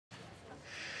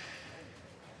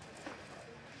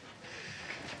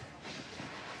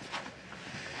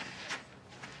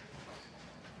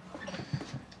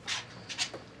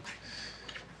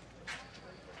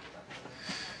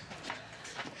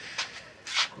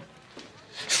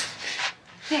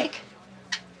Mick.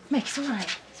 Mick, it's all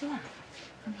right. It's all right.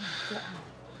 I'm here. You're at home.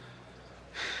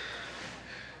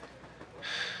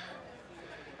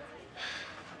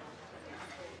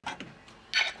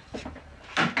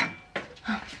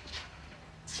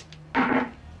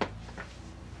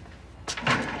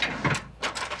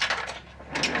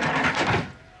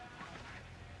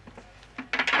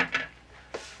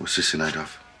 What's this in aid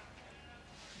of?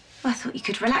 Well, I thought you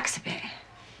could relax a bit.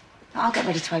 I'll get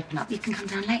ready to open up. You can come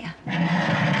down later.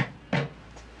 I've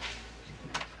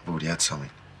already had something.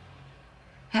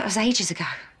 That was ages ago.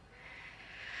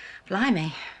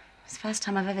 Blimey. It's the first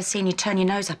time I've ever seen you turn your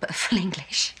nose up at a full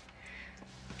English.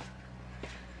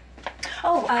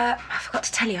 Oh, I forgot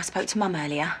to tell you, I spoke to Mum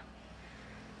earlier.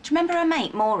 Do you remember her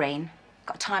mate, Maureen?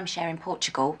 Got a timeshare in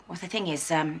Portugal. Well, the thing is,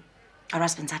 her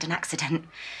husband's had an accident.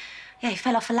 Yeah, he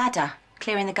fell off a ladder,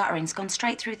 clearing the gutterings, gone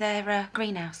straight through their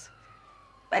greenhouse.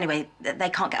 But anyway, they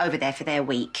can't get over there for their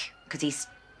week, because he's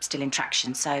still in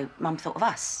traction, so Mum thought of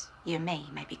us, you and me,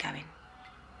 maybe going.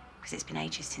 Because it's been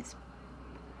ages since...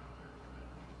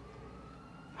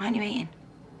 Why aren't you eating?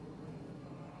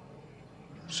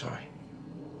 Sorry.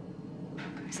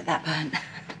 Is it that burnt?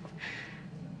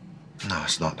 No,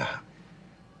 it's not that.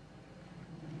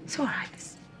 It's all right.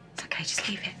 It's okay, just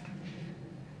leave it.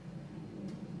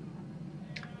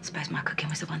 I suppose my cooking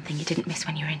was the one thing you didn't miss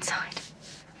when you were inside.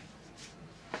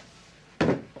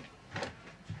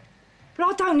 But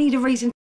I don't need a reason